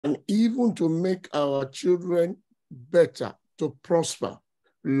and even to make our children better, to prosper.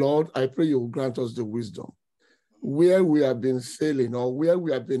 Lord, I pray you will grant us the wisdom. Where we have been failing or where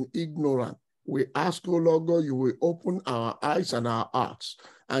we have been ignorant, we ask, oh Lord God, you will open our eyes and our hearts,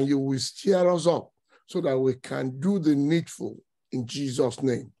 and you will steer us up so that we can do the needful in Jesus'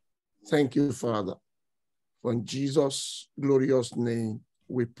 name. Thank you, Father. For in Jesus' glorious name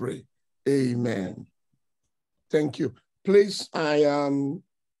we pray. Amen. Thank you. Please, I am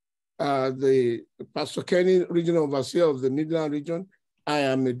the Pastor Kenny, Regional Overseer of the Midland Region. I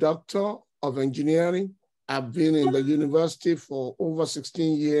am a doctor of engineering. I've been in the university for over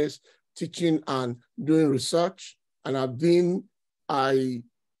 16 years, teaching and doing research. And I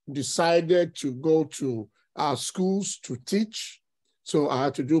decided to go to our schools to teach. So I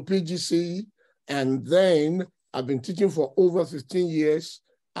had to do PGCE. And then I've been teaching for over 15 years.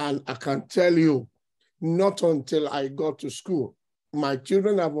 And I can tell you, not until I got to school, my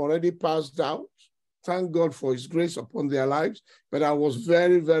children have already passed out. Thank God for his grace upon their lives. But I was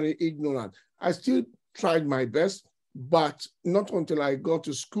very, very ignorant. I still tried my best, but not until I got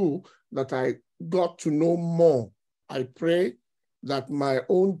to school that I got to know more. I pray that my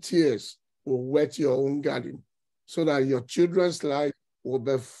own tears will wet your own garden so that your children's life will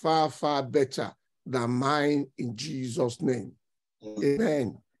be far, far better than mine in Jesus' name.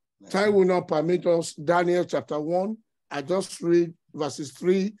 Amen. Time will not permit us. Daniel chapter 1, I just read verses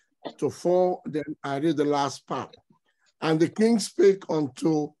 3 to 4, then I read the last part. And the king spake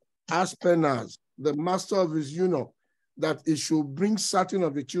unto Aspenaz, the master of his eunuch, that he should bring certain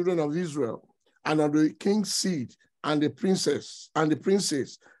of the children of Israel and of the king's seed and the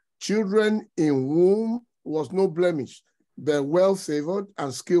princess, children in whom was no blemish, but well-favored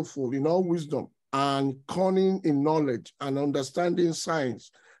and skillful in all wisdom and cunning in knowledge and understanding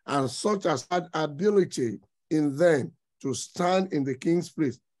science, and such as had ability in them to stand in the king's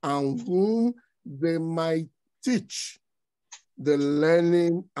place, and whom they might teach the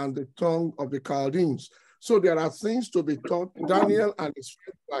learning and the tongue of the Chaldeans. So there are things to be taught. Daniel and his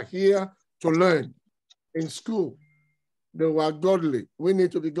friends are here to learn. In school, they were godly. We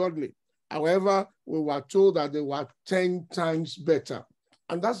need to be godly. However, we were told that they were 10 times better.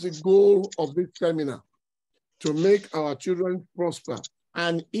 And that's the goal of this seminar, to make our children prosper.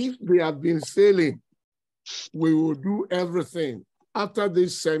 And if they have been failing, we will do everything. After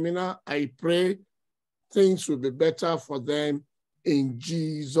this seminar, I pray things will be better for them in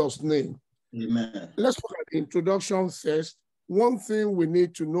Jesus' name. Amen. Let's look at the introduction first. One thing we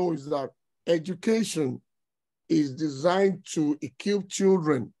need to know is that education is designed to equip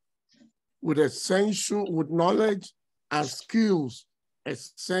children with knowledge and skills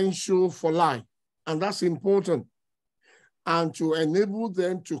essential for life. And that's important. And to enable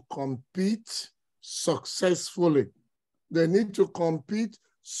them to compete successfully. They need to compete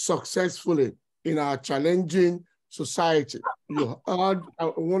successfully in our challenging society. You heard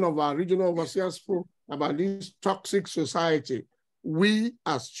one of our regional overseers spoke about this toxic society. We,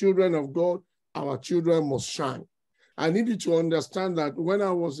 as children of God, our children must shine. I needed to understand that when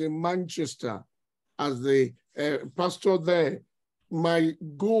I was in Manchester as the pastor there, my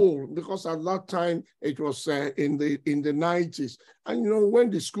goal, because at that time it was in the 90s, and you know, when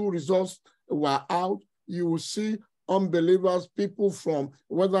the school results were out, you will see unbelievers, people from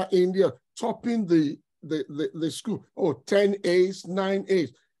whether India, topping the school, 10 A's, 9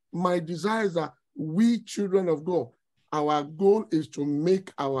 A's. My desire is that we children of God, our goal is to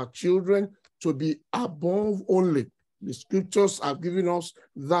make our children to be above only. The scriptures have given us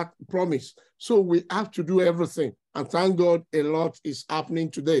that promise. So we have to do everything. And thank God a lot is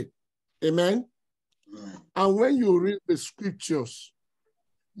happening today. Amen? Amen. And when you read the scriptures,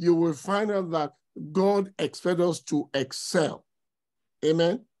 you will find out that God expects us to excel.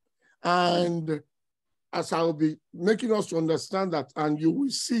 Amen? And as I will be making us to understand that, and you will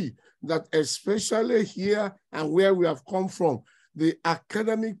see that especially here and where we have come from, the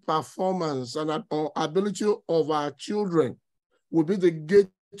academic performance and ability of our children will be the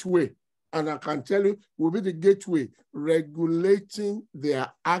gateway. And I can tell you, will be the gateway regulating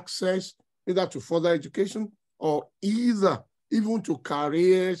their access either to further education or even to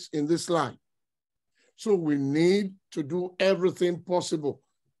careers in this life. So we need to do everything possible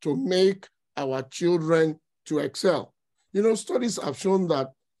to make our children to excel. You know, studies have shown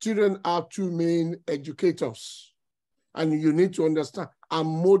that children are two main educators. And you need to understand, are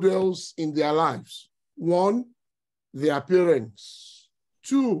models in their lives. One, their parents.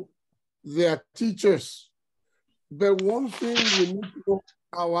 Two, their teachers. But one thing we need to know,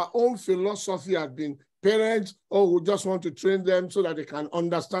 our own philosophy has been parents, we just want to train them so that they can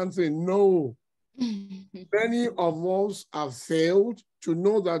understand things. No, Many of us have failed to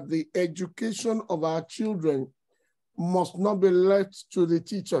know that the education of our children must not be left to the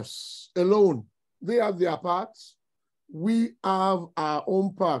teachers alone. They have their parts. We have our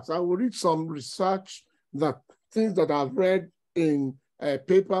own parts. I will read some research, that things that I've read in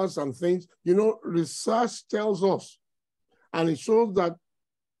papers and things. You know, research tells us, and it shows that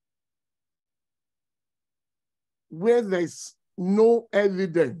where there's no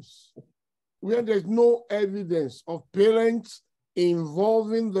evidence, of parents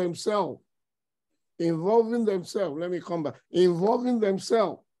involving themselves, let me come back, involving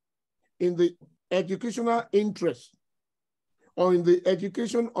themselves in the educational interest or in the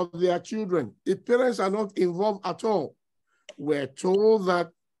education of their children. If parents are not involved at all, we're told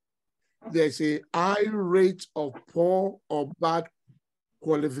that there's a high rate of poor or bad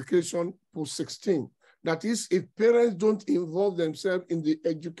qualification post-16. That is, if parents don't involve themselves in the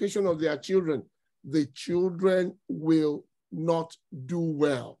education of their children, the children will not do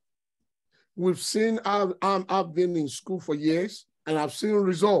well. We've seen, I've been in school for years, and I've seen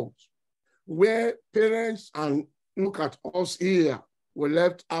results where parents, and look at us here, we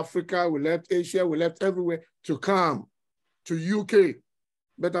left Africa, we left Asia, we left everywhere to come to UK.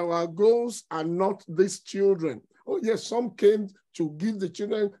 But our goals are not these children. Oh yes, some came to give the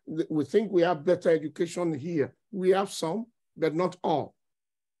children, we think we have better education here. We have some, but not all.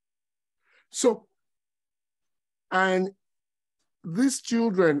 So, and these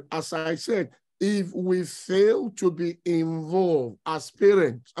children, as I said, if we fail to be involved as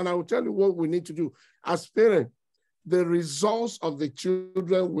parents, and I will tell you what we need to do. As parents, the results of the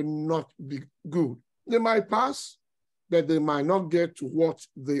children will not be good. They might pass, but they might not get to what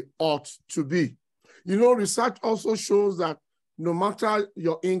they ought to be. You know, research also shows that no matter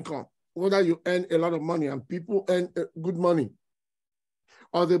your income, whether you earn a lot of money and people earn good money,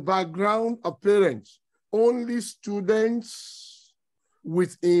 or the background of parents, only students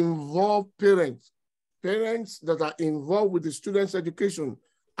with involved parents that are involved with the students' education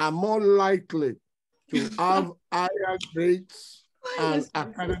are more likely to have higher grades and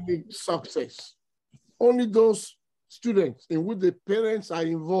academic success. Only those students in which the parents are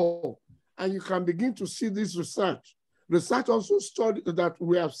involved. And you can begin to see this research. Research also studied that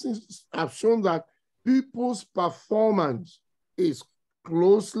we have shown that people's performance is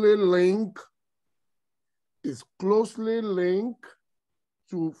closely linked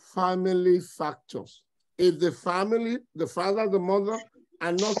to family factors. If the family, the father, the mother,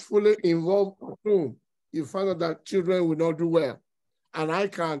 are not fully involved at home, you find out that children will not do well. And I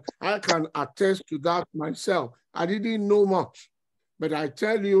can attest to that myself. I didn't know much, but I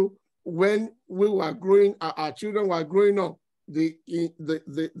tell you, when we were growing, our children were growing up, the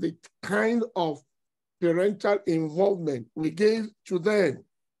kind of parental involvement we gave to them.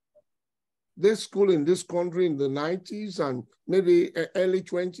 This school in this country in the 90s and maybe early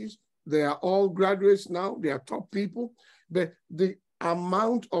 20s, they are all graduates now, they are top people, but the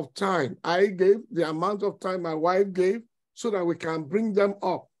amount of time I gave, the amount of time my wife gave, so that we can bring them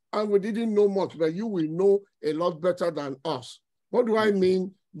up. And we didn't know much, but you will know a lot better than us. What do I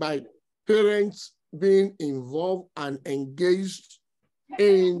mean by parents being involved and engaged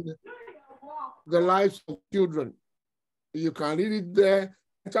in the lives of children? You can read it there.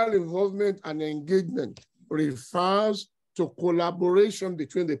 Parental involvement and engagement refers to collaboration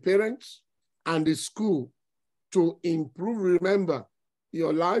between the parents and the school to improve. Remember,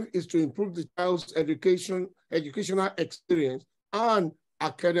 your life is to improve the child's educational experience and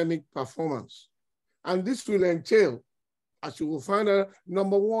academic performance. And this will entail, as you will find out,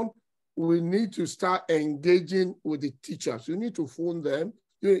 number one, we need to start engaging with the teachers. You need to phone them.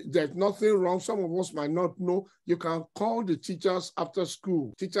 There's nothing wrong. Some of us might not know. You can call the teachers after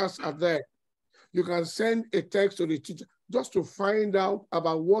school. Teachers are there. You can send a text to the teacher just to find out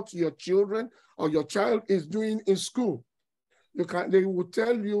about what your children or your child is doing in school. They will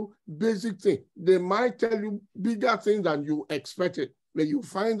tell you basic things. They might tell you bigger things than you expected. But you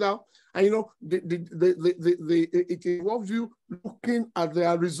find out, and you know, it involves you looking at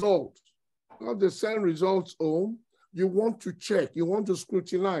their results. Not they send results home. You want to check, you want to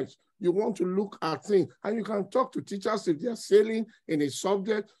scrutinize, you want to look at things, and you can talk to teachers if they're failing in a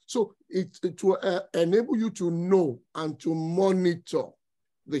subject. So it will enable you to know and to monitor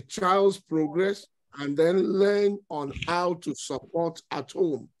the child's progress and then learn on how to support at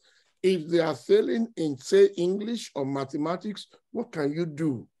home. If they are failing in, say, English or mathematics, what can you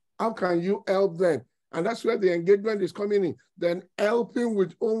do? How can you help them? And that's where the engagement is coming in. Then helping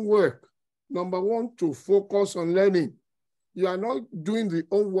with homework. Number one, to focus on learning. You are not doing the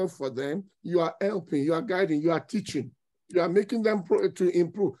homework for them. You are helping, you are guiding, you are teaching. You are making them to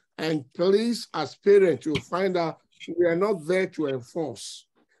improve. And please, as parents, you'll find out we are not there to enforce.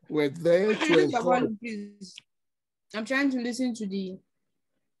 We're there to encourage. I'm trying to listen to the...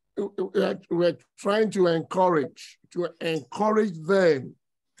 We're trying to encourage them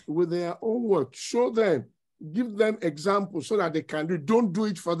with their own work. Show them, give them examples so that they can do. Don't do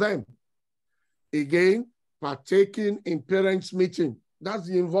it for them. Again, partaking in parents' meeting. That's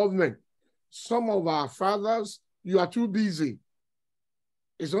the involvement. Some of our fathers, you are too busy.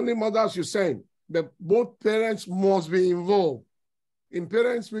 It's only mothers you send, but both parents must be involved. In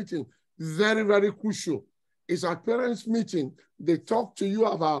parents' meeting, very, very crucial. It's at parents' meeting, they talk to you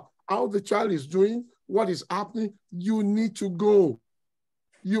about how the child is doing, what is happening. You need to go.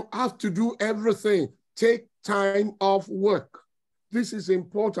 You have to do everything. Take time off work. This is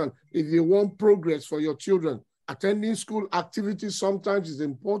important if you want progress for your children. Attending school activities sometimes is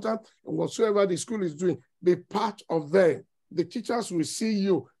important, and whatsoever the school is doing, be part of them. The teachers will see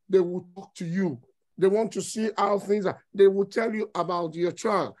you. They will talk to you. They want to see how things are. They will tell you about your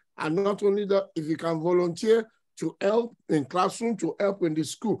child. And not only that, if you can volunteer to help in classroom, to help in the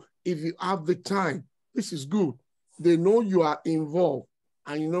school, if you have the time, this is good. They know you are involved.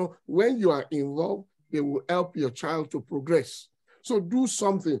 And you know, when you are involved, they will help your child to progress. So do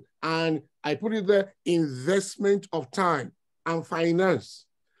something. And I put it there, investment of time and finance.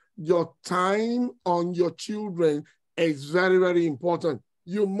 Your time on your children is very, very important.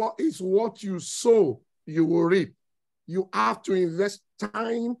 It's what you sow, you will reap. You have to invest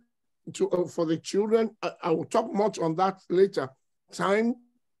time for the children. I will talk much on that later. Time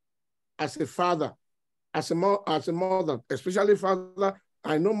as a father, as a mother, especially father.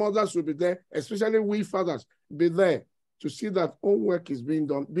 I know mothers will be there, especially we fathers, be there to see that homework is being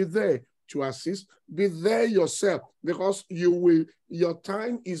done. Be there to assist. Be there yourself, because your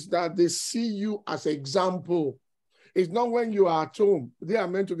time is that they see you as an example. It's not when you are at home. They are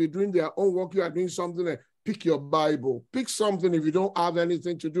meant to be doing their own work. You are doing something like pick your Bible. Pick something if you don't have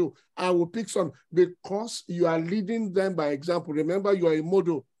anything to do. I will pick some because you are leading them by example. Remember, you are a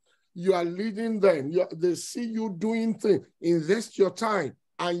model. You are leading them. They see you doing things. Invest your time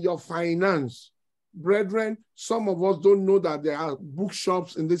and your finance. Brethren, some of us don't know that there are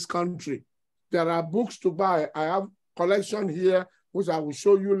bookshops in this country. There are books to buy. I have collection here, which I will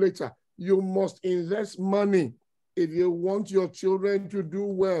show you later. You must invest money if you want your children to do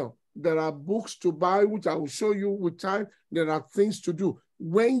well. There are books to buy, which I will show you with time. There are things to do.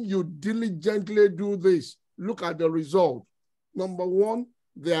 When you diligently do this, look at the result. Number one,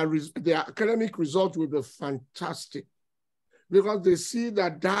 their academic results will be fantastic because they see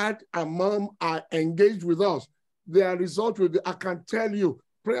that dad and mom are engaged with us. Their result will be, I can tell you,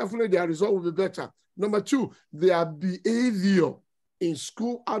 prayerfully, their result will be better. Number two, their behavior in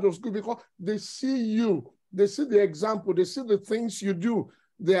school, out of school, because they see you, they see the example, they see the things you do.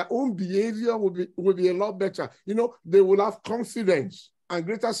 Their own behavior will be a lot better. You know, they will have confidence and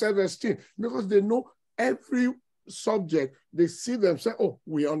greater self-esteem because they know every subject. They see them say, oh,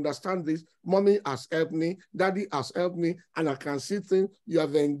 we understand this. Mommy has helped me. Daddy has helped me. And I can see things. You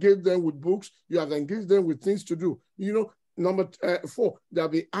have engaged them with books. You have engaged them with things to do. You know, number 4, there'll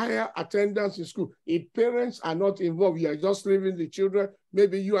be higher attendance in school. If parents are not involved, you are just leaving the children.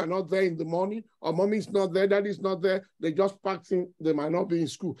 Maybe you are not there in the morning, or mommy is not there, daddy is not there. They just packed in, they might not be in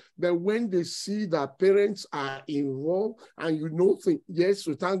school. But when they see that parents are involved and you know things, yes,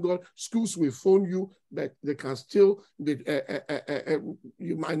 so thank God, schools will phone you, but they can still,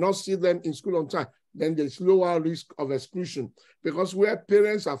 you might not see them in school on time. Then there's lower risk of exclusion. Because where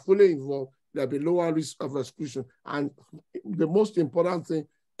parents are fully involved, there'll be lower risk of exclusion. And the most important thing,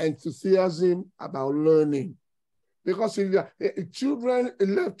 enthusiasm about learning. Because if children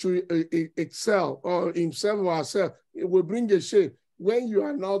left to excel or himself or herself, it will bring a shame. When you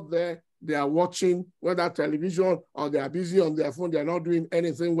are not there, they are watching, whether television or they are busy on their phone, they are not doing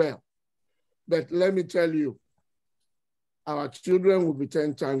anything well. But let me tell you, our children will be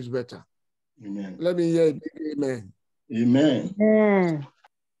 10 times better. Amen. Let me hear a big amen. Amen. Amen.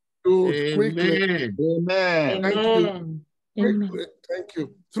 Quickly. Amen. Thank you. Quickly, thank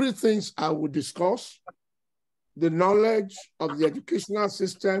you. 3 things I will discuss. The knowledge of the educational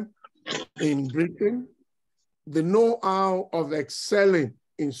system in Britain, the know-how of excelling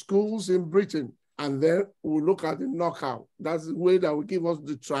in schools in Britain, and then we'll look at the knockout. That's the way that will give us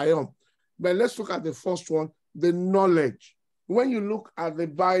the triumph. But let's look at the first one, the knowledge. When you look at the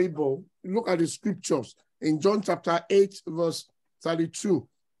Bible, look at the scriptures in John chapter 8, verse 32,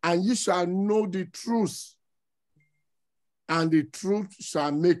 and you shall know the truth, and the truth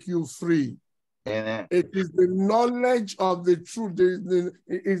shall make you free. Amen. It is the knowledge of the truth. It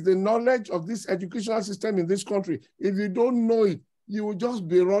is the knowledge of this educational system in this country. If you don't know it, you will just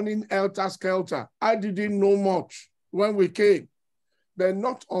be running helter-skelter. I didn't know much when we came, but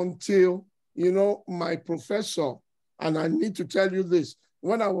not until, my professor, and I need to tell you this,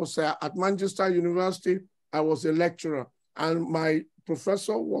 when I was at Manchester University, I was a lecturer, and my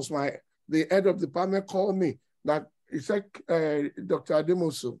professor was the head of the department called me, that he said, Dr.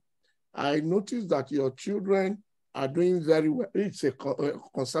 Ademosu, I noticed that your children are doing very well. It's a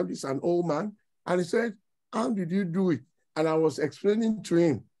concept, it's an old man. And he said, how did you do it? And I was explaining to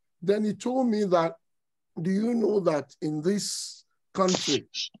him. Then he told me that, do you know that in this country,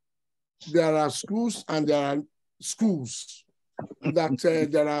 there are schools and there are schools, that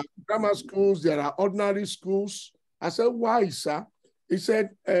there are grammar schools, there are ordinary schools. I said, why, sir? He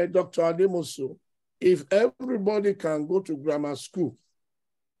said, Dr. Ademosu, if everybody can go to grammar school,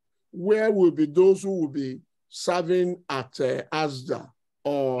 where will be those who will be serving at ASDA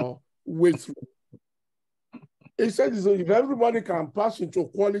or Waitrose? He said, if everybody can pass into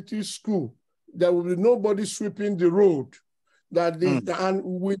quality school, there will be nobody sweeping the road. And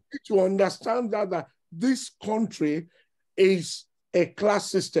we need to understand that this country is a class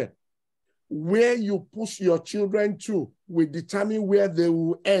system. Where you push your children to will determine where they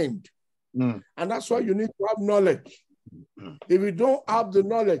will end. And that's why you need to have knowledge. If you don't have the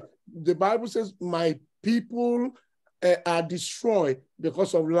knowledge, the Bible says, my people are destroyed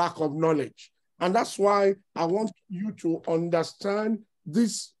because of lack of knowledge. And that's why I want you to understand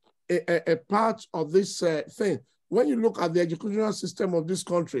this a part of this thing. When you look at the educational system of this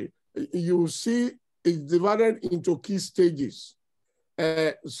country, you will see it's divided into key stages.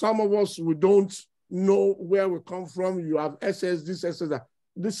 Some of us, we don't know where we come from. You have SS, this, SS, that.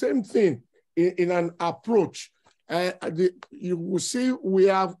 The same thing in an approach. You will see we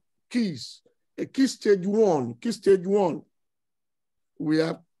have keys. Key stage one, we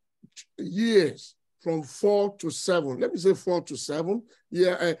have years from 4 to 7. Let me say 4 to 7.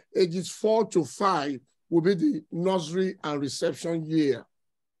 Yeah, ages 4 to 5 will be the nursery and reception year.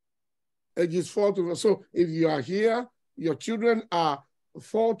 Ages 4 to 5. So if you are here, your children are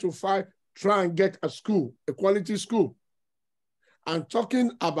 4 to 5, try and get a school, a quality school. I'm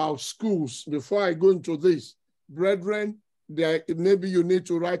talking about schools before I go into this. Brethren, maybe you need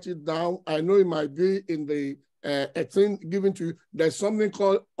to write it down. I know it might be in the a thing given to you. There's something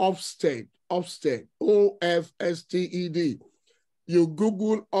called Ofsted, O-F-S-T-E-D. You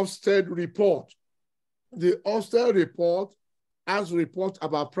Google Ofsted report. The Ofsted report has report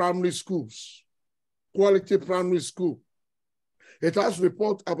about primary schools, quality primary school. It has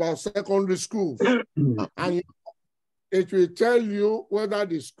report about secondary schools. And it will tell you whether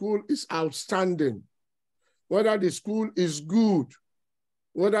the school is outstanding, whether the school is good,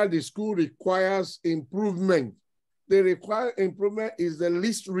 whether the school requires improvement. The required improvement is the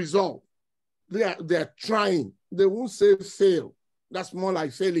least result. They are trying. They won't say fail. That's more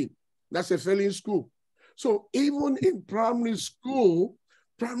like failing. That's a failing school. So even in primary school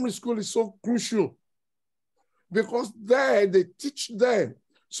is so crucial because there they teach them.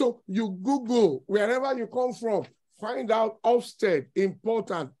 So you Google, wherever you come from, find out Ofsted,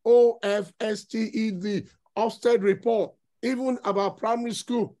 important, O-F-S-T-E-D, Ofsted report, even about primary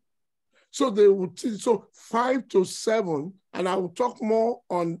school. So they will teach, so 5 to 7, and I will talk more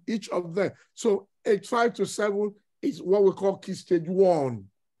on each of them. So 5 to 7 is what we call key stage 1.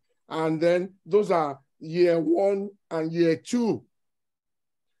 And then those are year 1 and year 2.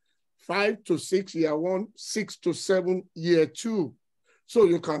 5 to 6, year 1, 6 to 7, year 2. So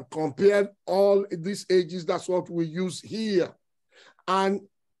you can compare all these ages. That's what we use here. And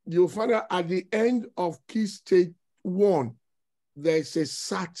you'll find out at the end of key stage 1, there's a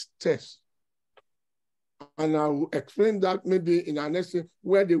SAT test. And I will explain that maybe in our next thing,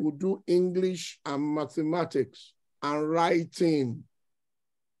 where they will do English and mathematics and writing.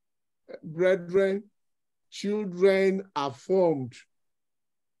 Brethren, children are formed.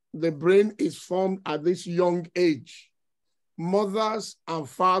 The brain is formed at this young age. Mothers and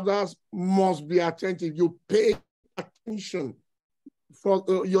fathers must be attentive. You pay attention for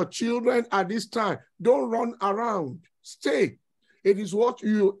your children at this time. Don't run around. Stay. It is what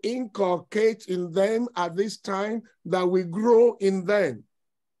you inculcate in them at this time that will grow in them.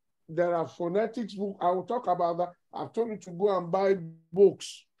 There are phonetics books. I will talk about that. I've told you to go and buy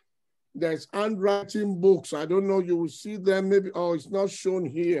books. There's handwriting books. I don't know, you will see them maybe. Oh, it's not shown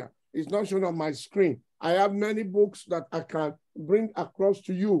here. It's not shown on my screen. I have many books that I can bring across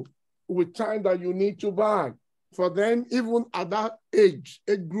to you with time that you need to buy. For them, even at that age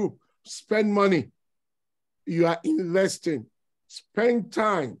group, spend money. You are investing. Spend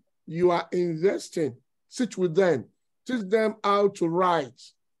time. You are investing. Sit with them. Teach them how to write.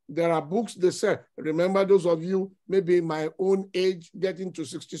 There are books they say. Remember those of you, maybe my own age, getting to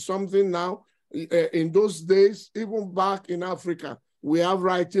 60-something now. In those days, even back in Africa, we have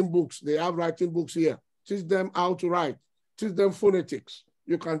writing books. They have writing books here. Teach them how to write. Teach them phonetics.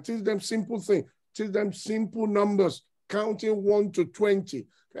 You can teach them simple things. Teach them simple numbers, counting 1 to 20.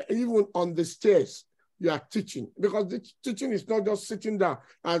 Even on the stairs, you are teaching. Because the teaching is not just sitting down.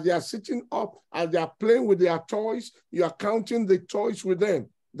 As they are sitting up, as they are playing with their toys, you are counting the toys with them.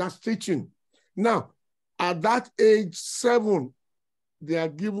 That's teaching. Now, at that age 7, they are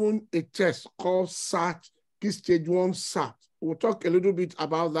given a test called SAT, Key Stage 1 SAT. We'll talk a little bit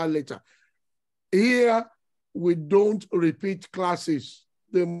about that later. Here, we don't repeat classes.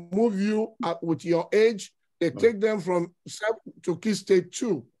 They move you with your age. They take them from 7 to Key Stage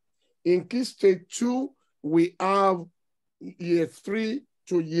 2. In Key Stage 2, we have year 3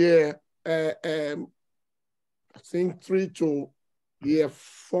 to year, I think 3 to year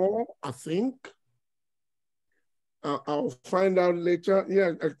 4, I think. I'll find out later.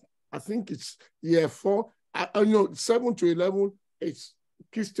 Yeah, I think it's year 4. I know 7 to 11, it's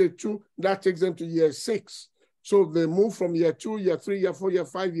Key Stage 2. That takes them to year 6. So they move from year 2, year 3, year 4, year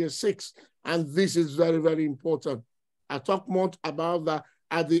 5, year 6. And this is very, very important. I talk more about that.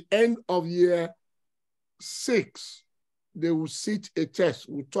 At the end of year 6, they will sit a test.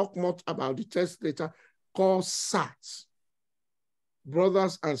 We'll talk more about the test later, called SAT.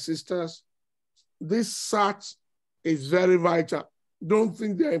 Brothers and sisters, this SAT is very vital. Don't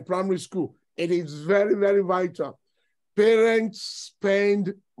think they're in primary school. It is very, very vital. Parents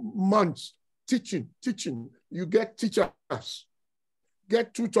spend months teaching. You get teachers,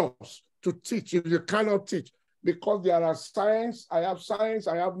 get tutors to teach if you cannot teach, because there are science, I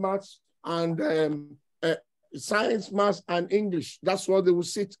have maths, and science, maths, and English. That's what they will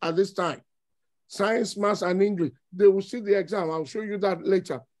sit at this time. Science, maths, and English. They will sit the exam. I'll show you that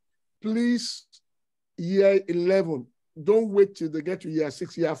later. Please, year 11, don't wait till they get to year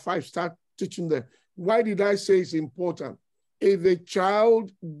 6, year 5, start teaching them. Why did I say it's important? If a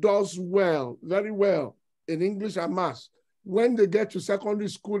child does well, very well, in English and maths, when they get to secondary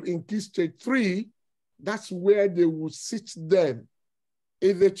school in Key Stage 3, that's where they will sit them.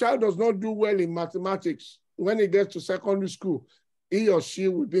 If the child does not do well in mathematics, when he gets to secondary school, he or she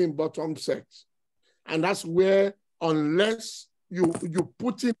will be in bottom set. And that's where, unless you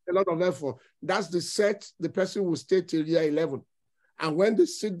put in a lot of effort, that's the set the person will stay till year 11. And when they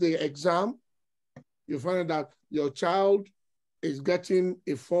sit the exam, you find out that your child is getting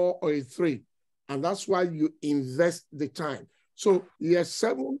a 4 or a 3. And that's why you invest the time. So year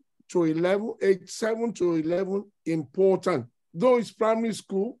 7 to 11, age 7 to 11, important. Though it's primary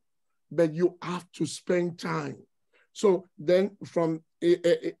school, but you have to spend time. So then from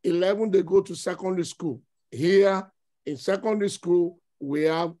 11, they go to secondary school. Here in secondary school, we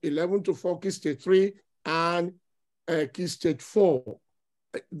have 11 to 4, Key Stage 3, and Key Stage 4.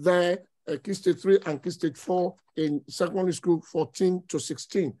 There, Key Stage 3 and Key Stage 4 in secondary school, 14 to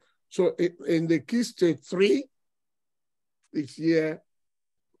 16. So in the Key Stage 3, it's year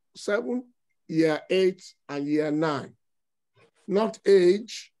 7, year 8, and year 9. Not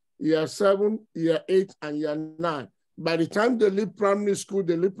age, year 7, year 8, and year 9. By the time they leave primary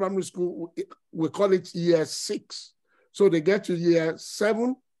school, we call it year 6. So they get to year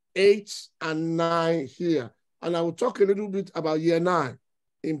 7, 8, and 9 here. And I will talk a little bit about year 9,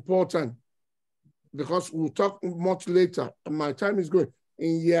 important, because we'll talk much later. And my time is going.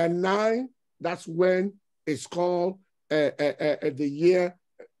 In year 9, that's when it's called the year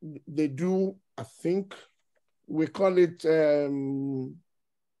they do, I think, we call it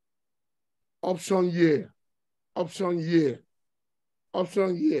option year.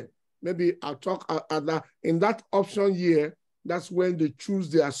 Maybe I'll talk at that. In that option year, that's when they choose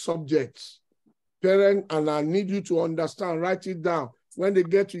their subjects. Parents, and I need you to understand, write it down. When they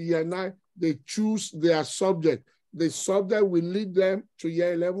get to year 9, they choose their subject. The subject will lead them to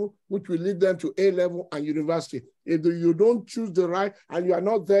year 11, which will lead them to A level and university. If you don't choose the right and you are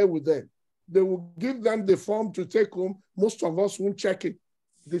not there with them, they will give them the form to take home. Most of us won't check it.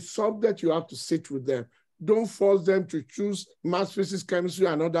 The subject, you have to sit with them. Don't force them to choose math, physics, chemistry,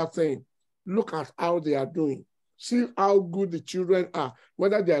 and other things. Look at how they are doing. See how good the children are.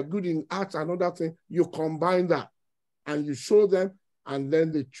 Whether they are good in arts and other things, you combine that and you show them, and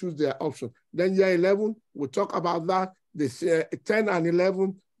then they choose their option. Then year 11, we'll talk about that. The 10 and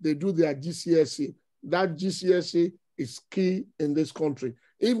 11, they do their GCSE. That GCSE is key in this country.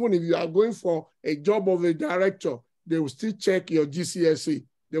 Even if you are going for a job of a director, they will still check your GCSE.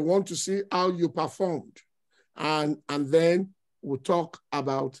 They want to see how you performed. And then we'll talk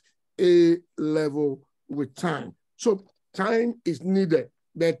about A level with time. So time is needed.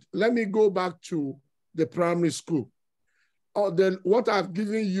 But let me go back to the primary school. What I've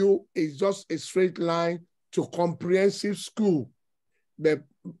given you is just a straight line to comprehensive school. But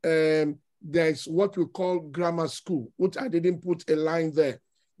there's what we call grammar school, which I didn't put a line there.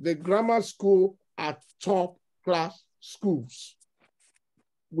 The grammar school are top class schools.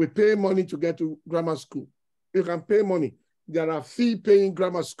 We pay money to get to grammar school. You can pay money. There are fee-paying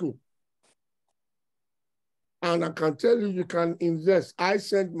grammar school. And I can tell you, you can invest. I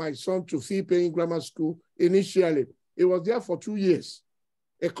sent my son to fee-paying grammar school initially. It was there for 2 years.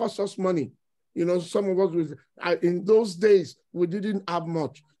 It cost us money. You know, some of us, in those days, we didn't have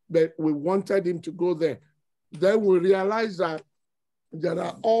much, but we wanted him to go there. Then we realized that there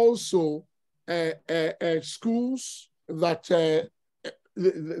are also schools that,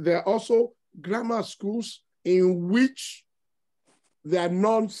 there are also grammar schools in which they are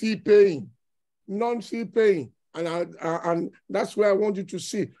non-fee paying. And that's where I want you to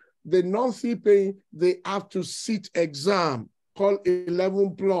see. The non-fee paying, they have to sit exam called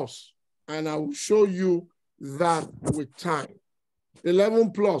 11 plus. And I will show you that with time.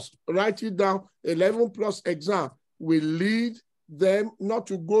 11 plus, write it down. 11 plus exam will lead them not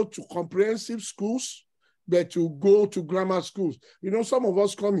to go to comprehensive schools, but to go to grammar schools. You know, some of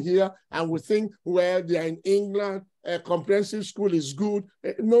us come here and we think, well, they are in England, a comprehensive school is good.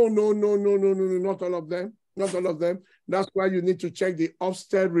 No, not all of them. Not all of them. That's why you need to check the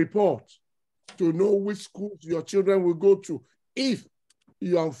Ofsted report to know which schools your children will go to if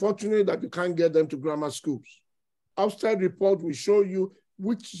you're unfortunate that you can't get them to grammar schools. Ofsted report will show you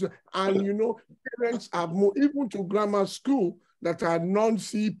which, and you know, parents have moved even to grammar school that are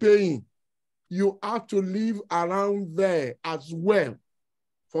non-fee paying. You have to live around there as well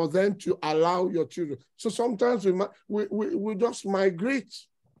for them to allow your children. So sometimes we just migrate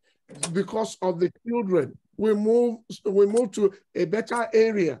because of the children. We move to a better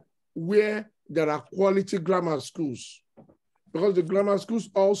area where there are quality grammar schools. Because the grammar schools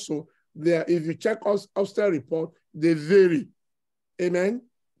also, there, if you check Ofsted report, they vary. Amen?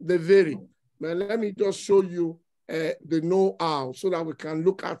 They vary. But let me just show you the know-how so that we can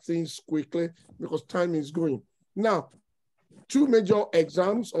look at things quickly because time is going. Now, 2 major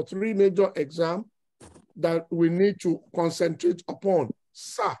exams or 3 major exams that we need to concentrate upon.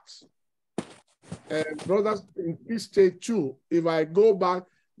 SAT. Brothers, in key stage 2, if I go back,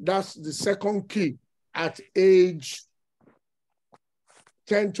 that's the second key at age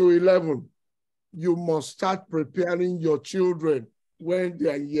 10 to 11. You must start preparing your children when they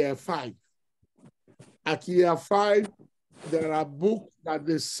are year 5. At year 5, there are books that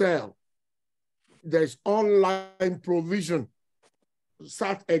they sell. There's online provision.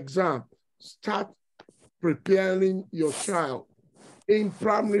 SAT exam. Start preparing your child in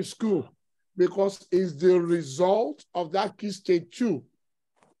primary school because it's the result of that key stage 2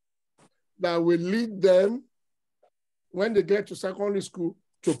 that will lead them when they get to secondary school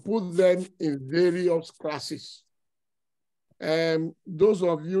to put them in various classes. Those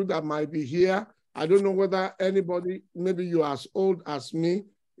of you that might be here, I don't know whether anybody, maybe you're as old as me,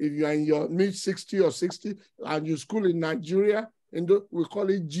 if you're in your mid-60 or 60, and you school in Nigeria, and we call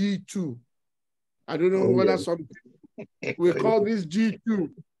it G2. I don't know whether some we call this G2.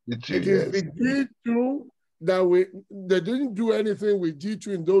 It is the G2 that they didn't do anything with G2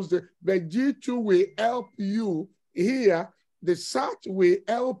 in those days, but G2 will help you here. The SAT will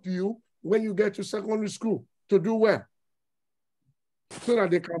help you when you get to secondary school to do well, so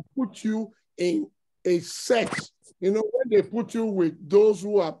that they can put you in a set. You know, when they put you with those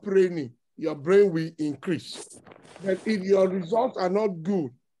who are praying, your brain will increase. But if your results are not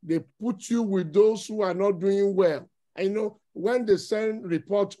good, they put you with those who are not doing well. I know when they send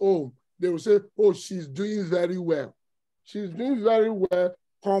report home, they will say, oh, she's doing very well. She's doing very well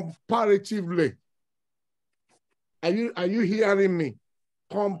comparatively. Are you hearing me?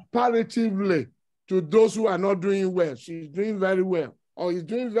 Comparatively to those who are not doing well, she's doing very well. Or he's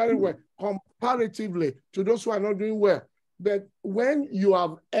doing very well comparatively to those who are not doing well. But when you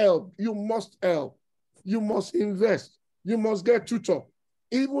have help, you must help. You must invest. You must get tutor,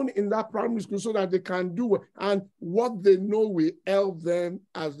 even in that primary school, so that they can do it. And what they know will help them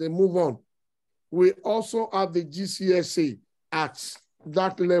as they move on. We also have the GCSE at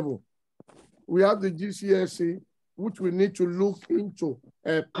that level. We have the GCSE, which we need to look into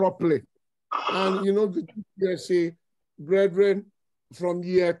properly. And you know, the GCSE, brethren, from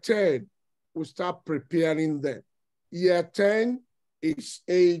year 10, we start preparing them. Year 10 is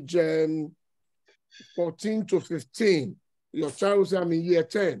age 14 to 15. Your child will say, I'm in year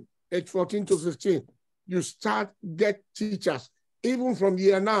 10, age 14 to 15. You start, get teachers, even from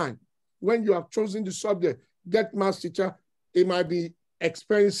year 9. When you have chosen the subject, get math teacher. It might be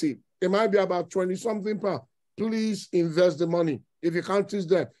expensive. It might be about 20-something pounds. Please invest the money if you can't teach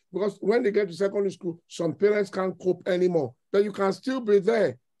them. Because when they get to secondary school, some parents can't cope anymore. But you can still be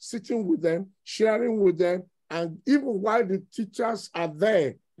there, sitting with them, sharing with them. And even while the teachers are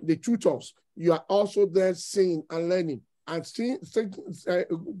there, the tutors, you are also there seeing and learning and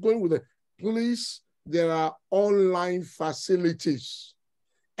going with them. Please, there are online facilities.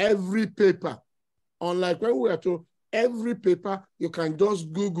 Every paper, unlike when we are told, every paper, you can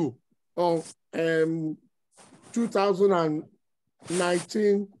just Google on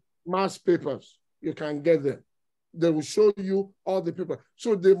 2019 mass papers. You can get them. They will show you all the papers.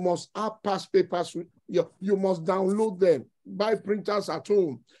 So they must have past papers. You must download them. Buy printers at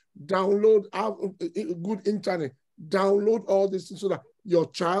home. Download, have good internet. Download all this so that your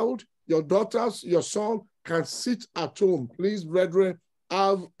child, your daughters, your son can sit at home. Please, brethren,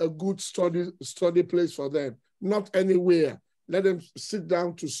 have a good study place for them. Not anywhere. Let them sit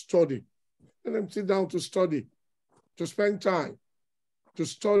down to study. Let them sit down to study, to spend time, to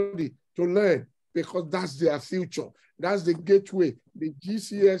study, to learn, because that's their future. That's the gateway. The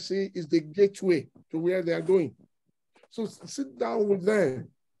GCSE is the gateway to where they are going. So sit down with them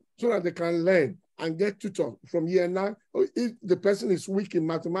so that they can learn and get tutored from year 9. Or if the person is weak in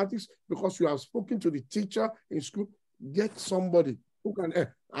mathematics, because you have spoken to the teacher in school, get somebody who can,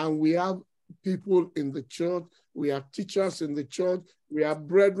 and we have people in the church, we have teachers in the church, we have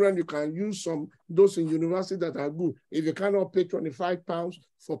brethren. You can use those in university that are good. If you cannot pay 25 pounds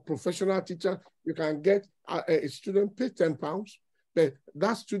for professional teacher, you can get a student pay 10 pounds. But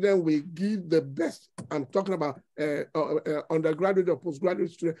that student will give the best. I'm talking about undergraduate or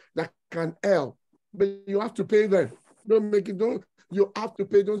postgraduate student that can help. But you have to pay them. You have to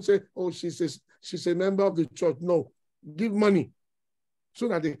pay. Don't say, oh, she's a member of the church. No, give money so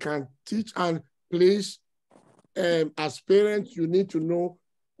that they can teach. And please, as parents, you need to know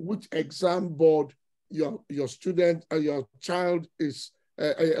which exam board your student or your child is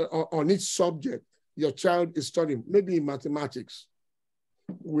on each subject your child is studying. Maybe in mathematics,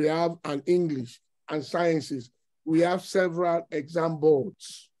 we have an English and sciences. We have several exam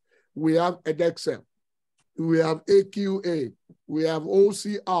boards. We have Edexcel. We have AQA. We have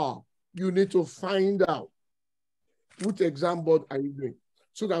OCR. You need to find out which exam board are you doing,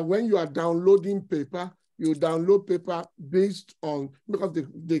 so that when you are downloading paper, you download paper based on, because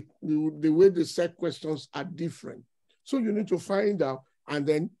the way they set questions are different. So you need to find out and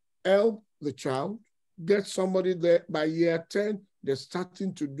then help the child, get somebody there. By year 10, they're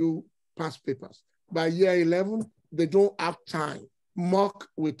starting to do past papers. By year 11, they don't have time. Mock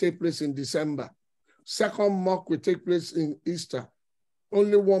will take place in December. Second mock will take place in Easter.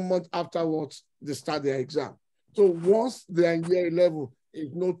 Only 1 month afterwards, they start their exam. So once they're in year 11,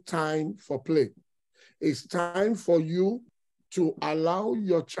 it's no time for play. It's time for you to allow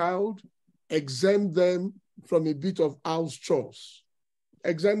your child, exempt them from a bit of house chores.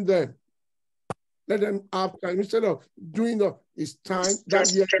 Exempt them. Let them have time. Instead of doing that, it's time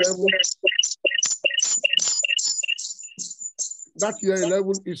that year 11. That year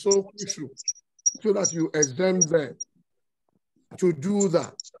 11 is so crucial, so that you exempt them to do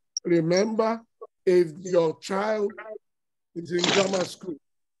that. Remember, if your child is in grammar school,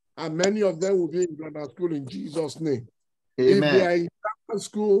 and many of them will be in grammar school in Jesus' name. Amen. If they are in grammar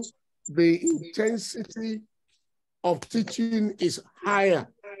school, the intensity of teaching is higher.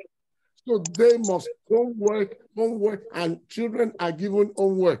 So they must homework, and children are given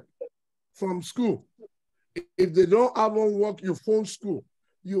homework from school. If they don't have homework, you phone school.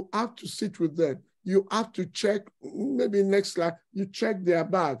 You have to sit with them. You have to check, maybe next slide, you check their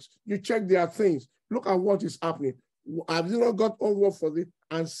bags, you check their things. Look at what is happening. Have you not got homework for this?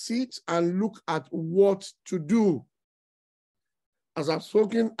 And sit and look at what to do. As I've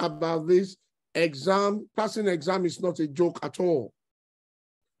spoken about this, passing exam is not a joke at all.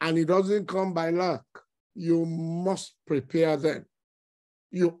 And it doesn't come by luck. You must prepare them.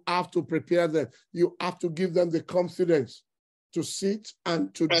 You have to prepare them. You have to give them the confidence to sit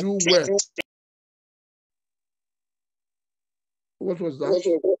and to do well. What was that?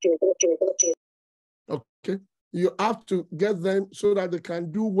 Okay. You have to get them so that they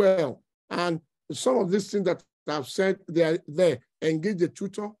can do well. And some of these things that I've said, they are there. Engage the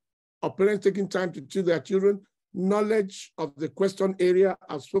tutor, or parents taking time to teach their children, knowledge of the question area.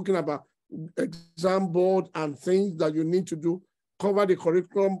 I've spoken about exam board and things that you need to do. Cover the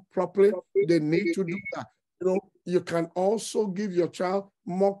curriculum properly. They need to do that. You know, you can also give your child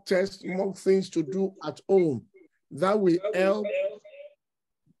mock tests, mock things to do at home. That will help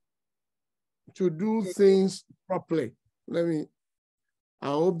to do things properly. I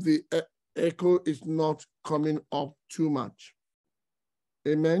hope the echo is not coming up too much.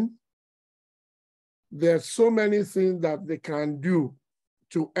 Amen. There are so many things that they can do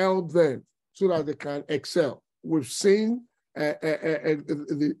to help them so that they can excel. We've seen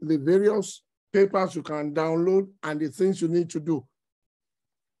the various papers you can download and the things you need to do.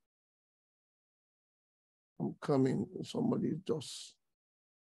 I'm coming, somebody just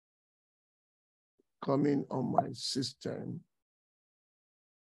coming on my system.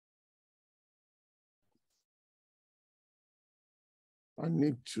 I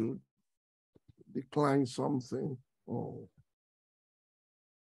need to decline something. Oh.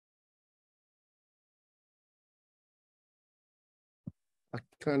 I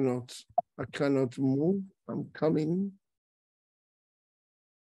cannot move. I'm coming.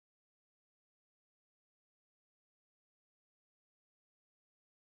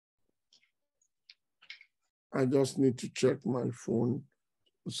 I just need to check my phone.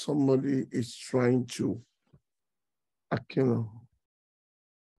 Somebody is trying to,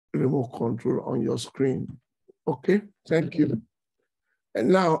 remote control on your screen. Okay, thank you. And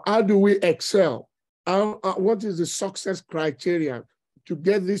now, how do we excel? What is the success criteria to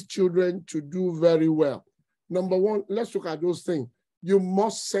get these children to do very well? Number one, let's look at those things. You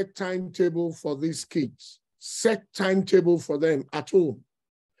must set timetable for these kids. Set timetable for them at home.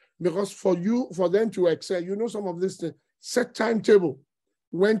 Because for them to excel, some of these things. Set timetable.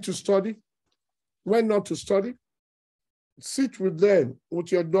 When to study, when not to study. Sit with them,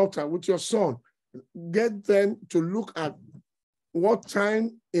 with your daughter, with your son. Get them to look at what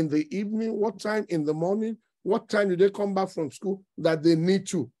time in the evening, what time in the morning, what time do they come back from school that they need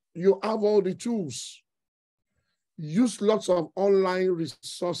to. You have all the tools. Use lots of online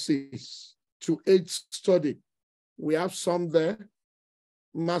resources to aid study. We have some there,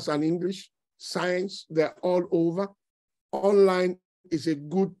 maths and English, science, they're all over. Online is a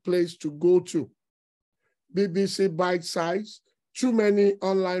good place to go to. BBC Bite Size, too many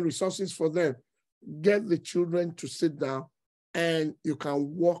online resources for them. Get the children to sit down and you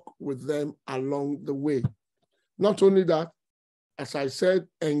can walk with them along the way. Not only that, as I said,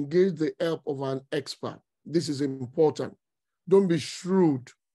 engage the help of an expert. This is important. Don't be shrewd.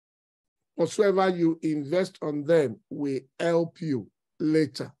 Whatsoever you invest on them will help you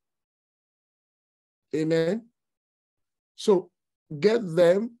later. Amen. So get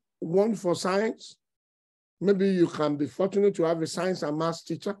them one for science. Maybe you can be fortunate to have a science and math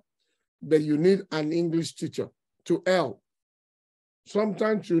teacher, but you need an English teacher to help.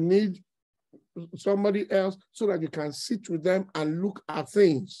 Sometimes you need somebody else so that you can sit with them and look at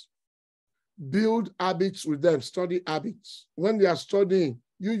things. Build habits with them, study habits. When they are studying,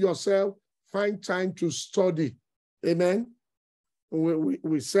 you yourself find time to study. Amen.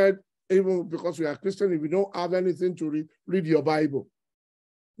 We said, even because we are Christian, if we don't have anything to read your Bible.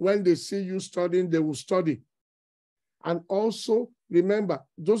 When they see you studying, they will study. And also, remember,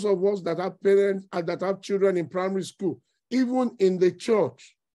 those of us that have parents and that have children in primary school, even in the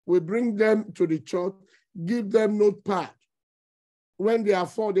church, we bring them to the church, give them notepad. When they are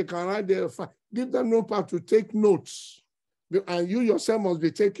 4, they can write their 5. Give them notepad to take notes. And you yourself must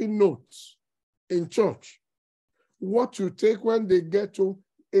be taking notes in church. What you take when they get to,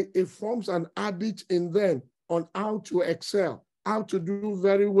 it forms an habit in them on how to excel, how to do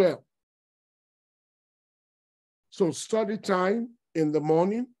very well. So study time in the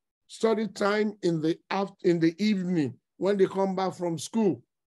morning, study time in the evening when they come back from school.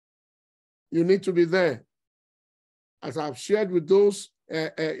 You need to be there. As I've shared with those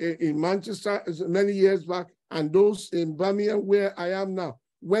in Manchester many years back and those in Birmingham where I am now,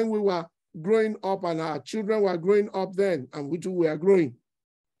 when we were growing up and our children were growing up then and we too were growing.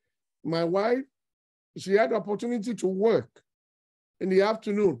 My wife, she had the opportunity to work in the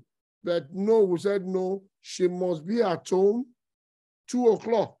afternoon, but no, we said no, she must be at home 2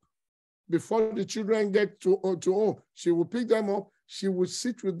 o'clock before the children get to home. She will pick them up. She will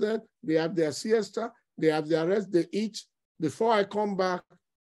sit with them. They have their siesta. They have their rest. They eat. Before I come back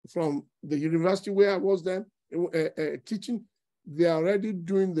from the university where I was then teaching, they are already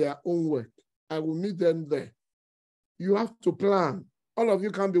doing their own work. I will meet them there. You have to plan. All of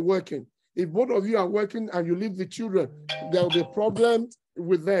you can be working. If both of you are working and you leave the children, there will be a problem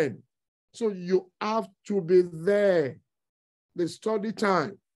with them. So you have to be there. The study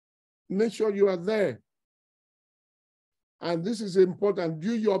time. Make sure you are there. And this is important.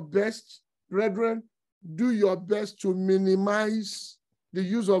 Do your best, brethren, do your best to minimize the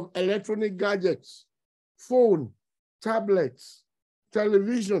use of electronic gadgets, phone, tablets,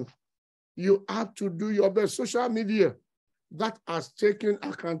 television. You have to do your best. Social media. That has taken,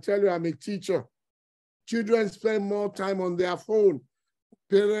 I can tell you, I'm a teacher. Children spend more time on their phone.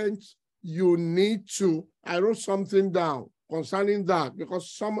 Parents, you need to, I wrote something down concerning that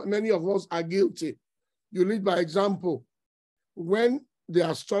because many of us are guilty. You lead by example. When they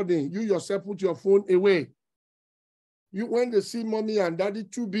are studying, you yourself put your phone away. When they see mommy and daddy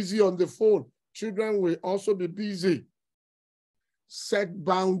too busy on the phone, children will also be busy. Set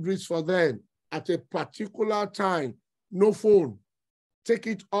boundaries for them at a particular time. No phone. Take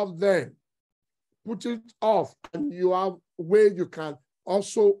it off then. Put it off, and you have a way you can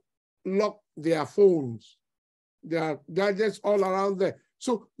also lock their phones. There are gadgets all around there.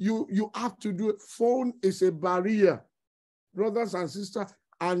 So you have to do it. Phone is a barrier, brothers and sisters,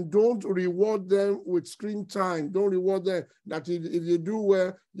 and don't reward them with screen time. Don't reward them that if you do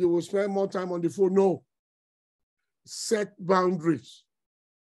well, you will spend more time on the phone. No. Set boundaries.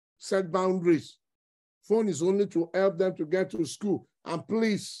 Set boundaries. Phone is only to help them to get to school. And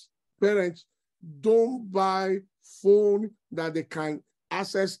please, parents, don't buy phone that they can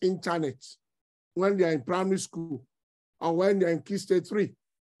access internet when they are in primary school or when they're in Key Stage 3.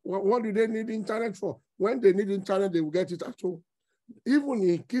 What do they need internet for? When they need internet, they will get it at home. Even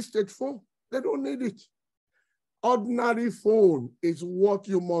in Key Stage 4, they don't need it. Ordinary phone is what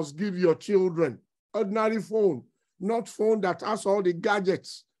you must give your children. Ordinary phone, not phone that has all the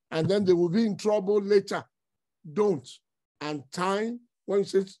gadgets, and then they will be in trouble later. Don't. And time, when you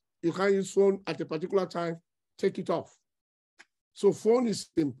say you can't use phone at a particular time, take it off. So phone is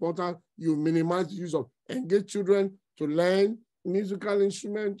important. You minimize the use of, engage children to learn musical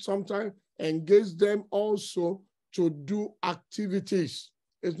instruments sometimes, engage them also to do activities.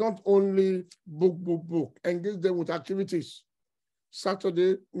 It's not only book. Engage them with activities.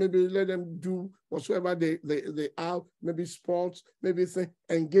 Saturday, maybe let them do whatsoever they have, maybe sports, maybe things.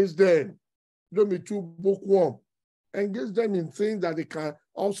 Engage them. Don't be too bookworm. Engage them in things that they can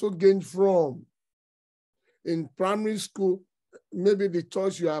also gain from. In primary school, maybe the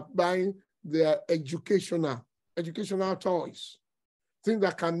toys you are buying, they are educational toys. Things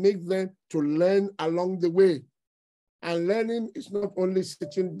that can make them to learn along the way. And learning is not only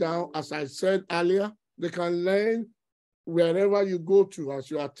sitting down, as I said earlier, they can learn wherever you go to.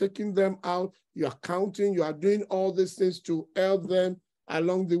 As you are taking them out, you are counting, you are doing all these things to help them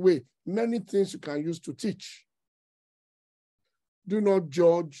along the way. Many things you can use to teach. Do not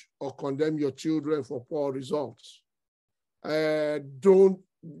judge or condemn your children for poor results. Don't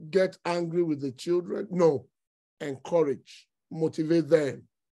get angry with the children. No, encourage, motivate them.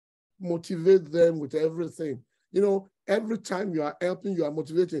 Motivate them with everything. You know, every time you are helping, you are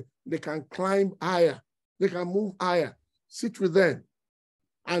motivating, they can climb higher. They can move higher. Sit with them.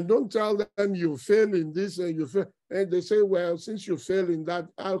 And don't tell them you fail in this and you fail. And they say, well, since you fail in that,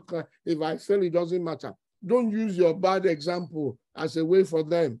 if I fail, it doesn't matter. Don't use your bad example as a way for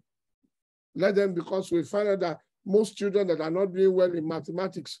them. Let them, because we find out that most children that are not doing well in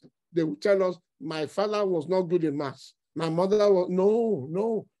mathematics, they will tell us, my father was not good in maths. My mother was,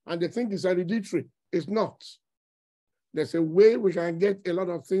 no. And they think it's hereditary. It's not. There's a way we can get a lot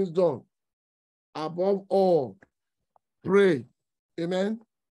of things done. Above all, pray. Amen?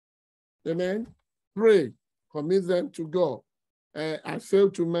 Amen? Pray. Commit them to God. I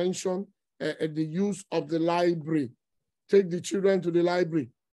failed to mention the use of the library. Take the children to the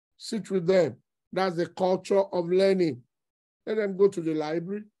library. Sit with them. That's the culture of learning. Let them go to the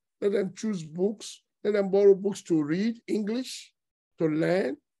library. Let them choose books. Let them borrow books to read English, to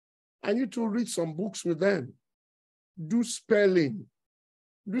learn. And you to read some books with them. Do spelling.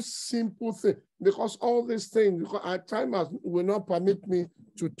 Do simple things. Because all these things, because our time will not permit me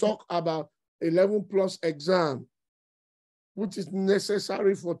to talk about 11+ exam, which is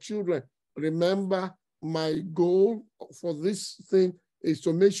necessary for children. Remember, my goal for this thing is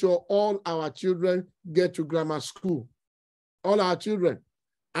to make sure all our children get to grammar school. All our children.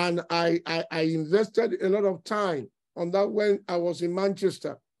 And I invested a lot of time on that when I was in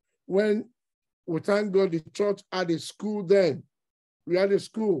Manchester. When, we thank God, the church had a school then. We had a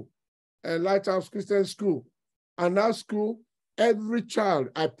school, a Lighthouse Christian School. And that school, every child,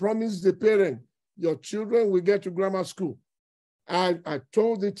 I promised the parent, your children will get to grammar school. I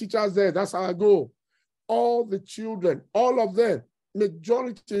told the teachers there, that's how I go. All the children, all of them,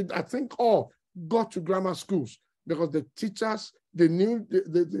 majority, I think all, got to grammar schools because the teachers, they knew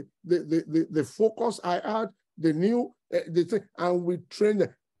the focus I had, they knew the thing, and we trained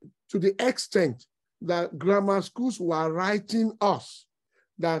them to the extent that grammar schools were writing us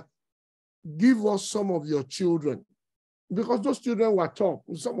that give us some of your children. Because those children were top.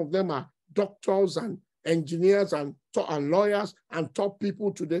 Some of them are doctors and engineers and lawyers and top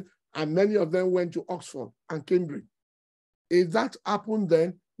people today. And many of them went to Oxford and Cambridge. If that happened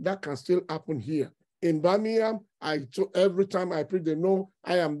then, that can still happen here. In Birmingham, every time I preach, they know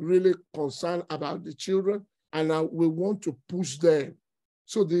I am really concerned about the children, and we want to push them.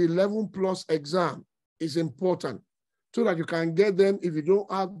 So the 11+ exam is important so that you can get them. If you don't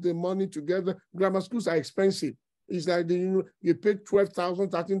have the money to get them, grammar schools are expensive. It's like you pay 12,000,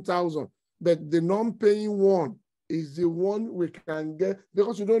 13,000, but the non-paying one is the one we can get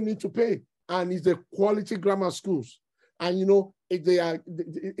because you don't need to pay, and it's the quality grammar schools. And if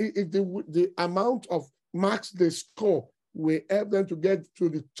the amount of marks they score will help them to get to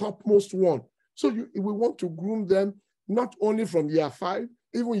the topmost one. So we want to groom them not only from year 5,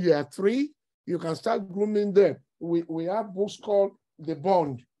 even year 3. You can start grooming them. We have books called The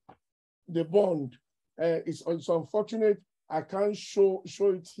Bond. The Bond. It's unfortunate I can't show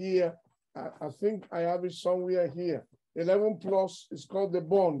it here. I think I have it somewhere here. 11+ is called The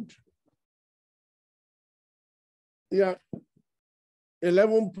Bond. Yeah,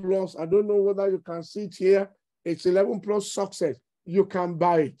 11+. I don't know whether you can see it here. It's 11+ success. You can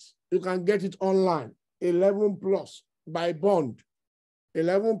buy it. You can get it online. 11+ by Bond.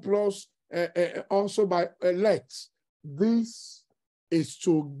 11+ also by Lex. This is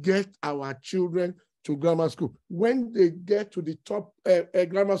to get our children to grammar school. When they get to the top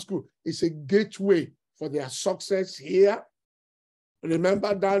grammar school, it's a gateway for their success here.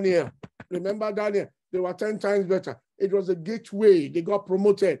 Remember Daniel. They were 10 times better. It was a gateway. They got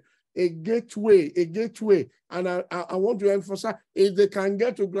promoted. A gateway. And I want to emphasize, if they can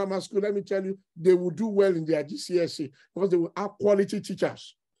get to grammar school, let me tell you, they will do well in their GCSE because they will have quality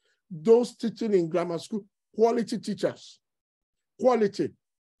teachers. Those teaching in grammar school, quality teachers. Quality.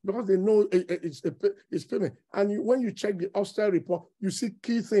 Because they know it's payment. And when you check the Ofsted report, you see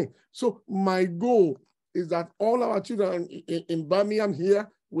key things. So my goal is that all our children in Birmingham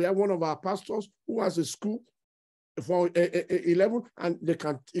here, we have one of our pastors who has a school for 11, and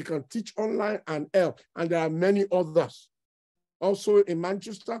he can teach online and help. And there are many others. Also in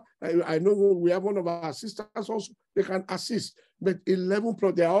Manchester, I know we have one of our sisters also, they can assist. But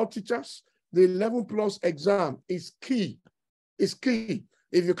 11+, they are all teachers. The 11+ exam is key. It's key.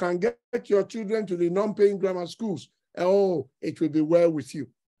 If you can get your children to the non-paying grammar schools, it will be well with you.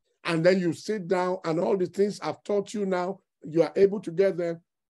 And then you sit down and all the things I've taught you now, you are able to get them.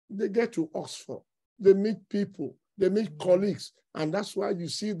 They get to Oxford. They meet people. They meet colleagues. And that's why you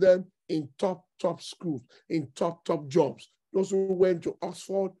see them in top schools, in top jobs. Those who went to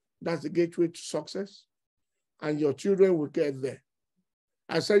Oxford, that's the gateway to success. And your children will get there.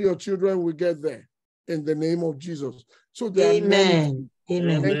 I said your children will get there in the name of Jesus. So there Amen.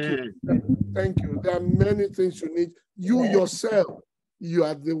 Amen. Thank you. Thank you. There are many things you need. You yourself, you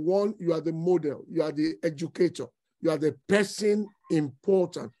are the one, you are the model, you are the educator, you are the person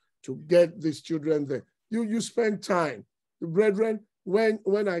important to get these children there. You spend time. Brethren,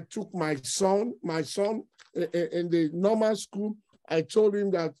 when I took my son in the normal school, I told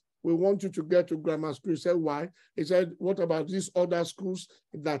him that we want you to get to grammar school. He said, why? He said, what about these other schools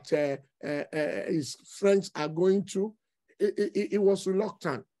that his friends are going to? He was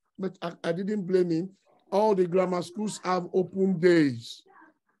reluctant, but I didn't blame him. All the grammar schools have open days.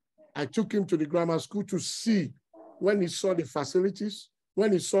 I took him to the grammar school to see. When he saw the facilities,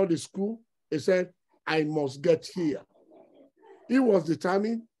 when he saw the school, he said, I must get here. He was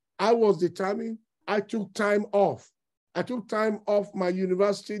determined. I was determined. I took time off. I took time off my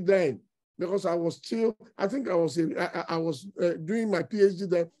university then because I was still, I think I was doing my PhD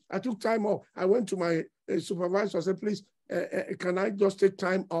then. I took time off. I went to my supervisor. I said, please, can I just take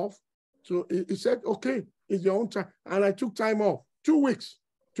time off? So he said, okay, it's your own time. And I took time off, 2 weeks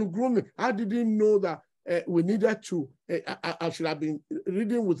to groom me. I didn't know that we needed to, I should have been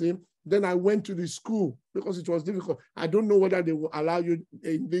reading with him. Then I went to the school because it was difficult. I don't know whether they will allow you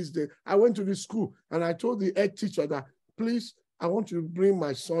in this day. I went to the school and I told the head teacher that, please, I want you to bring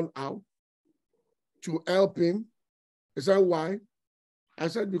my son out to help him. He said, why? I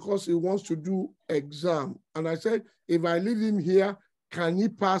said, because he wants to do exam. And I said, if I leave him here, can he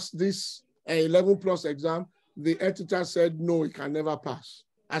pass this 11+ exam? The head teacher said, no, he can never pass.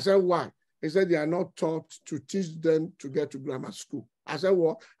 I said, why? He said, they are not taught to teach them to get to grammar school. I said,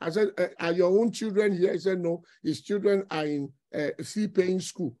 what? I said, are your own children here? He said, no, his children are in fee-paying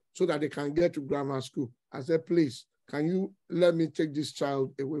school so that they can get to grammar school. I said, please, can you let me take this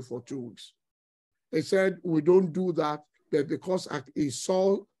child away for 2 weeks? He said, we don't do that, but because he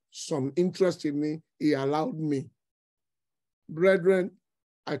saw some interest in me, he allowed me. Brethren,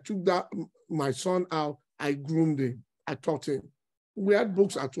 I took my son out, I groomed him, I taught him. We had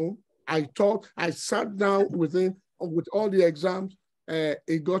books at home. I taught, I sat down with him with all the exams.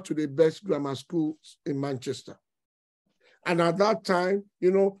 He got to the best grammar schools in Manchester. And at that time,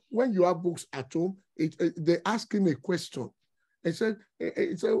 you know, when you have books at home, they ask him a question. He said,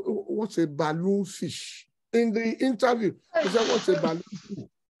 what's a balloon fish? In the interview, he said, what's a balloon fish?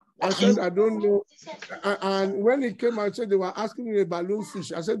 I said, I don't know. And when he came, I said, they were asking me a balloon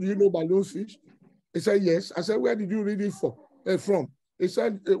fish. I said, do you know balloon fish? He said, yes. I said, where did you read it from? He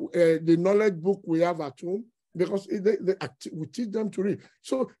said, the knowledge book we have at home, because we teach them to read.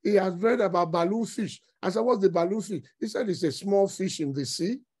 So he has read about balloon fish. I said, what's the balloon fish? He said, it's a small fish in the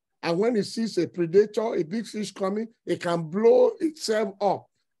sea. And when it sees a predator, a big fish coming, it can blow itself up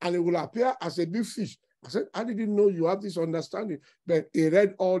and it will appear as a big fish. I said, I didn't know you have this understanding. But he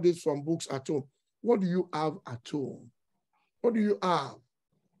read all this from books at home. What do you have at home? What do you have?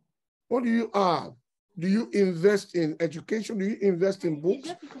 What do you have? Do you invest in education? Do you invest in books?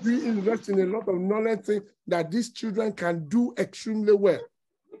 Do you invest in a lot of knowledge things that these children can do extremely well?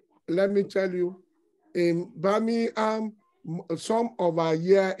 Let me tell you, in Birmingham, some of our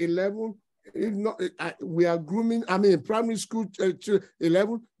year 11, if not, we are grooming, primary school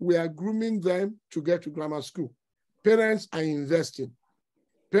 11, we are grooming them to get to grammar school. Parents are investing.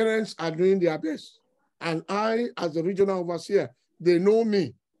 Parents are doing their best. And I, as the regional overseer, they know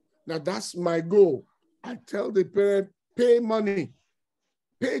me. Now that's my goal. I tell the parent, pay money,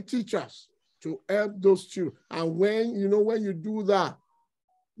 pay teachers to help those children. And when you do that,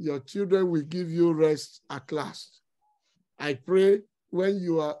 your children will give you rest at last. I pray when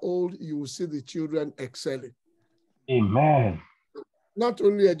you are old, you will see the children excelling. Amen. Not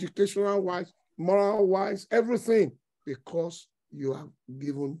only educational-wise, moral-wise, everything, because you have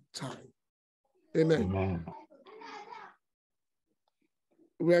given time. Amen. Amen.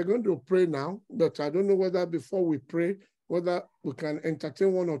 We are going to pray now, but I don't know whether before we pray, whether we can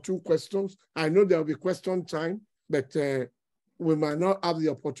entertain one or two questions. I know there will be question time, but we might not have the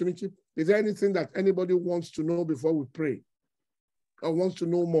opportunity. Is there anything that anybody wants to know before we pray or wants to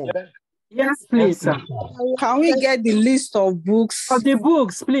know more? Yes, please, sir. Can we get the list of books? Of the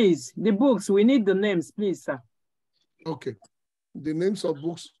books, please. The books, we need the names, please, sir. Okay. The names of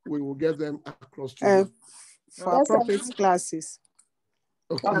books, we will get them across to you. For appropriate classes.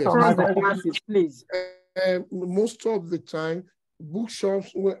 Okay, Across the classes, please. Most of the time,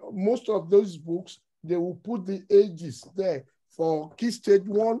 bookshops, most of those books, they will put the ages there. For Key Stage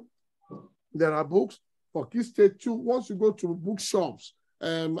 1, there are books. For Key Stage 2, once you go to bookshops,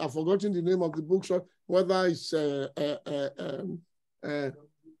 I've forgotten the name of the bookshop, whether it's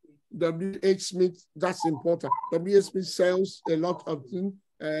W.H. Smith, that's important. W.H. Smith sells a lot of things.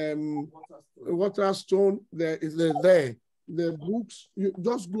 Waterstone, there. The books, you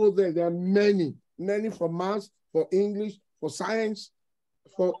just go there. There are many for maths, for English, for science,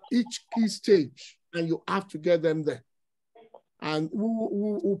 for each key stage, and you have to get them there. And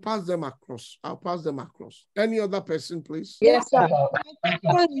we'll pass them across. I'll pass them across. Any other person, please? Yes, sir. My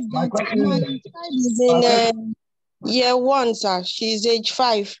child is in year 1, sir. She's age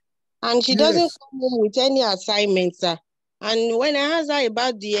 5, and she doesn't come home with any assignments, sir. And when I asked her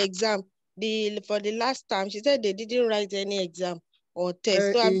about the exam, for the last time, she said they didn't write any exam or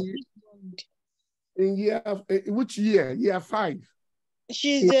test. So which year? Year 5.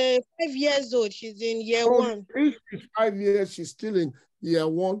 She's 5 years old. She's in year 1. If she's 5 years, she's still in year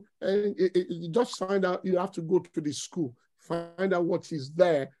 1. And you just find out, you have to go to the school, find out what is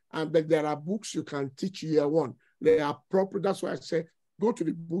there. And but there are books you can teach year 1. They are appropriate. That's why I say, go to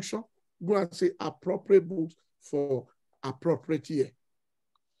the bookshop, go and say appropriate books for appropriate year.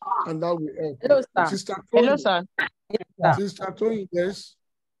 And that will help. Hello, sir. Sister Tony. Hello, sir. Yes, sir. Sister Tony, yes.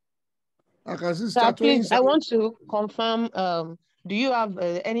 I can see Sir, please, I want to confirm, do you have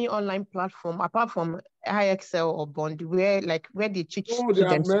any online platform apart from IXL or Bond where they teach students?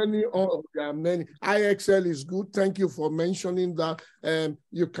 There are many. IXL is good. Thank you for mentioning that.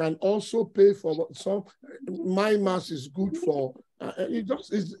 You can also pay for some. My Maths is good for.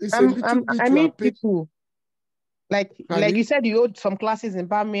 It's a little bit. I mean, people. Like you said, you owed some classes in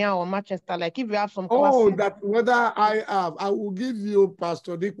Birmingham or Manchester. Like if you have some classes. That whether I have, I will give you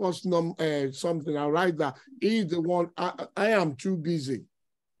Pastor Dick's something. I'll write that. He's the one. I am too busy.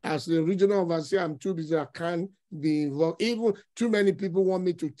 As the regional overseer, I'm too busy. I can't be involved. Even too many people want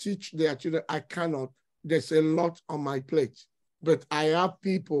me to teach their children. I cannot. There's a lot on my plate. But I have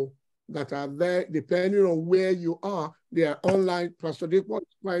people that are there, depending on where you are. They are online. Pastor Dick was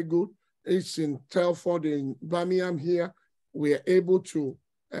quite good. It's in Telford in Birmingham here. We are able to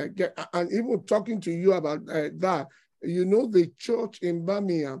get, and even talking to you about that, you know, the church in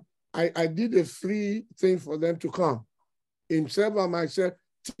Birmingham, I did a free thing for them to come. Himself and myself,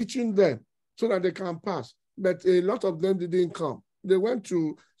 teaching them so that they can pass. But a lot of them didn't come. They went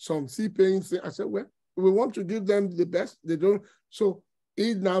to some fee-paying thing. I said, well, we want to give them the best. They don't. So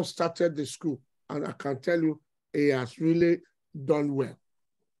he now started the school, and I can tell you, he has really done well.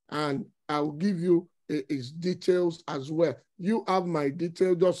 And I'll give you his details as well. You have my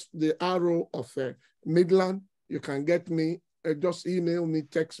details, just the arrow of Midland. You can get me, just email me,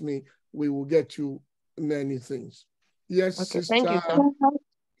 text me. We will get you many things. Yes, Okay, sister. thank you, sir.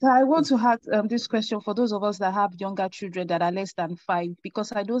 So I want to ask this question for those of us that have younger children that are less than 5,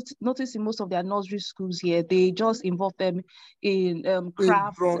 because I don't notice in most of their nursery schools here, they just involve them in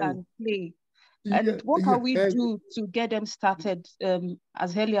crafts and play. And what can we do to get them started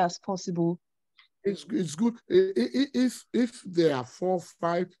as early as possible? It's good. If they are 4,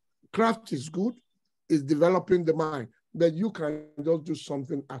 5, craft is good. It's developing the mind. But you can just do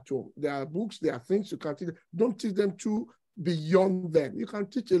something at home. There are books, there are things you can teach. Don't teach them too beyond them. You can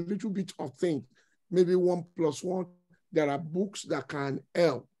teach a little bit of things, maybe 1 + 1. There are books that can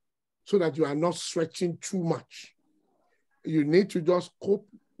help so that you are not stretching too much. You need to just cope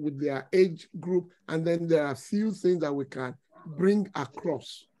with their age group, and then there are a few things that we can bring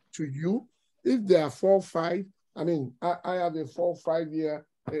across to you. If they are 4, 5, I mean, I have a 4, 5 year,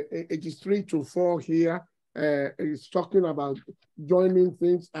 ages 3 to 4 here. It's talking about joining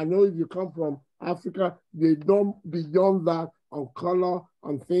things. I know if you come from Africa, they don't beyond that on color,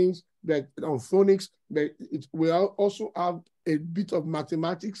 on things, that on phonics. But we also have a bit of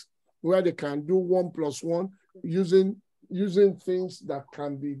mathematics where they can do 1 + 1 using things that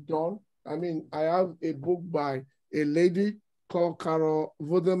can be done. I mean, I have a book by a lady called Carol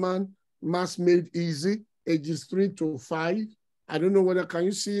Voderman, Maths Made Easy, ages 3 to 5. I don't know whether, can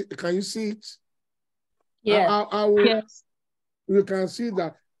you see it? Yeah. Yes. You can see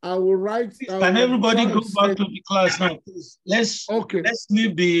that. I will write. Can everybody go back to the class now, please? Let's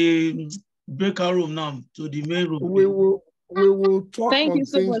leave the breakout room now to the main room. We will talk. Thank on you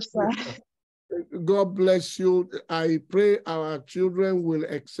so things. much, sir. God bless you. I pray our children will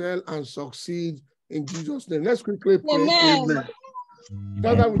excel and succeed in Jesus' name. Let's quickly pray. Amen.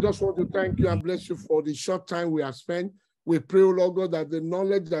 Father, we just want to thank you and bless you for the short time we have spent. We pray, O Lord God, that the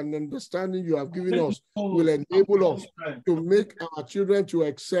knowledge and understanding you have given us will enable us to make our children to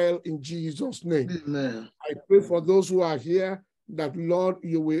excel in Jesus' name. Amen. I pray for those who are here that, Lord,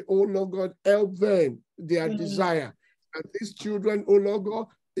 you will, O Lord God, help them, their desire. And these children, O Lord God,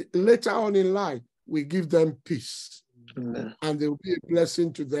 later on in life, we give them peace. Amen. And they will be a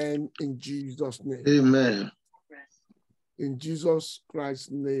blessing to them in Jesus' name. Amen. In Jesus Christ's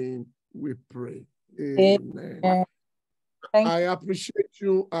name, we pray. Amen. I appreciate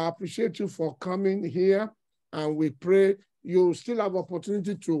you. I appreciate you for coming here, and we pray you still have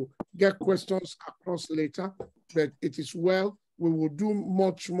opportunity to get questions across later, but it is well. We will do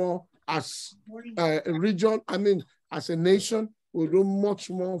much more as a region. I mean, as a nation, we'll do much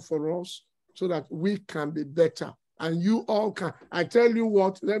more for us so that we can be better. And you all can. I tell you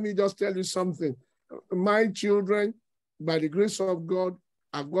what, let me just tell you something. My children, by the grace of God,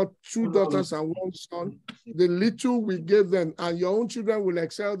 I've got 2 daughters and 1 son. The little we gave them, and your own children will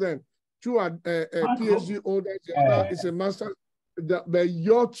excel them. 2 are PhD holders, is a master. But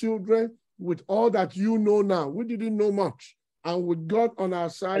your children, with all that you know now, we didn't know much. And with God on our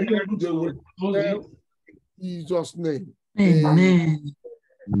side, they will excel in Jesus' name. Amen.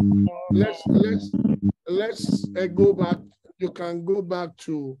 Let's go back. You can go back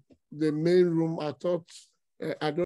to the main room. I thought, I don't